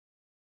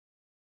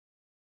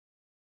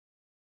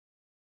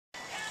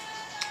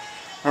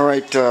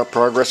Alright,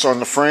 progress on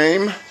the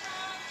frame.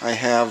 I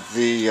have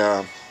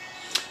the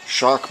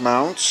shock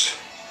mounts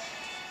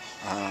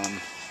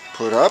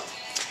put up.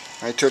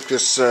 I took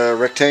this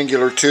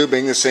rectangular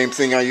tubing, the same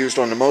thing I used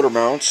on the motor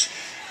mounts.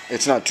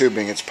 It's not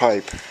tubing, it's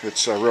pipe.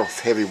 It's real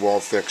heavy wall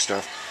thick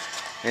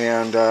stuff.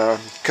 And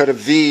cut a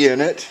V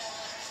in it.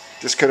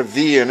 Just cut a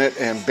V in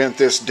it and bent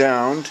this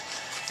down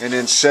and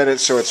then set it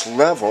so it's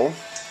level.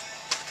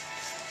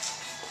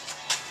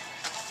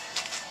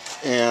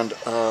 And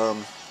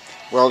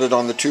welded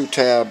on the two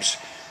tabs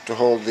to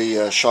hold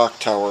the shock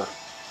tower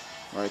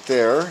right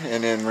there,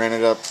 and then ran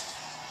it up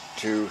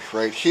to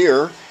right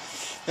here.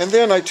 And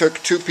then I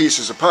took two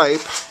pieces of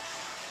pipe.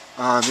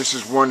 This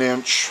is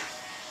 1-inch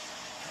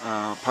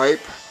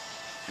pipe,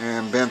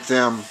 and bent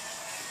them,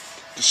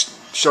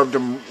 just shoved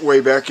them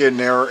way back in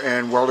there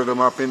and welded them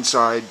up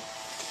inside,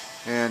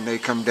 and they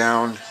come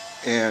down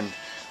and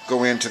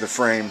go into the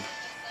frame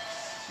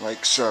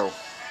like so.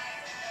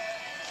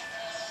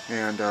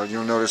 And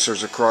you'll notice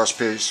there's a cross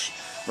piece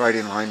right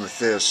in line with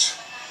this.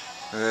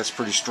 That's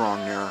pretty strong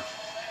there.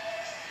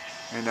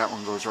 And that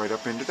one goes right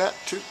up into that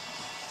too.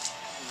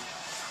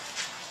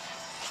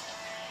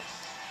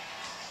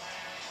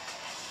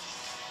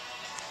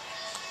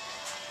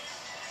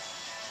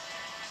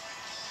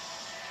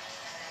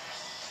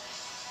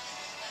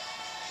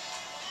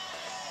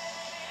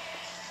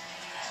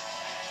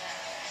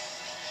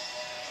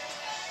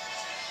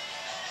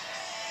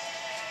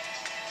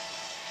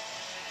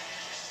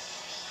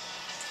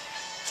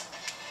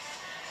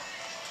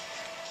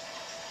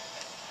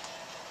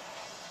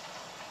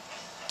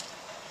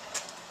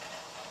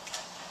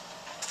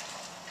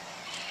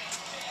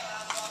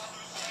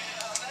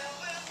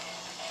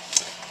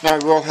 Now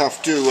we will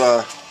have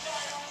to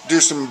do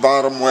some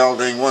bottom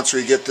welding once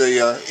we get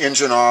the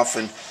engine off,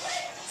 and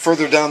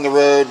further down the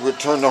road we'll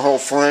turn the whole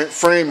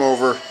frame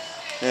over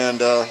and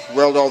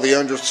weld all the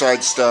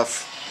underside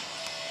stuff.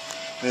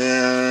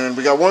 And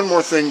we got one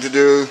more thing to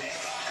do.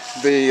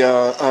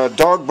 The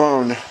dog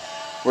bone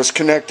was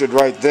connected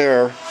right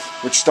there,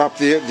 which stopped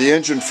the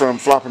engine from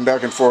flopping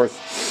back and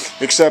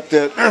forth, except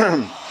that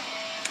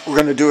we're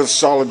going to do a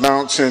solid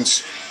mount.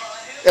 Since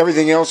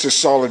everything else is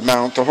solid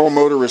mount, the whole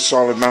motor is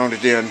solid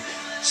mounted in,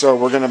 so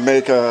we're going to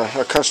make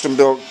a custom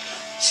built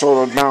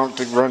solid mount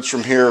that runs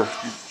from here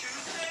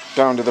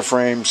down to the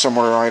frame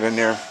somewhere right in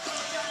there.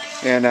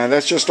 And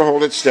that's just to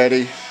hold it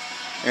steady.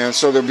 And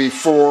so there'll be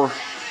four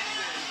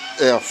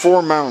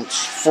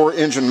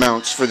engine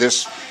mounts for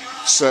this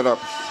setup.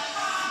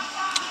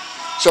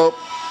 So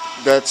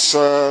that's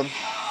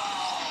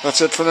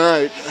it for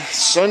tonight,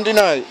 Sunday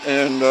night,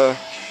 and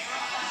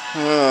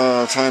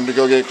time to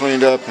go get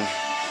cleaned up and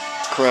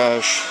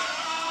crash.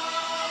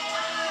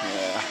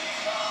 Yeah,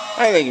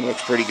 I think it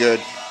looks pretty good.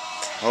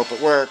 Hope it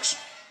works.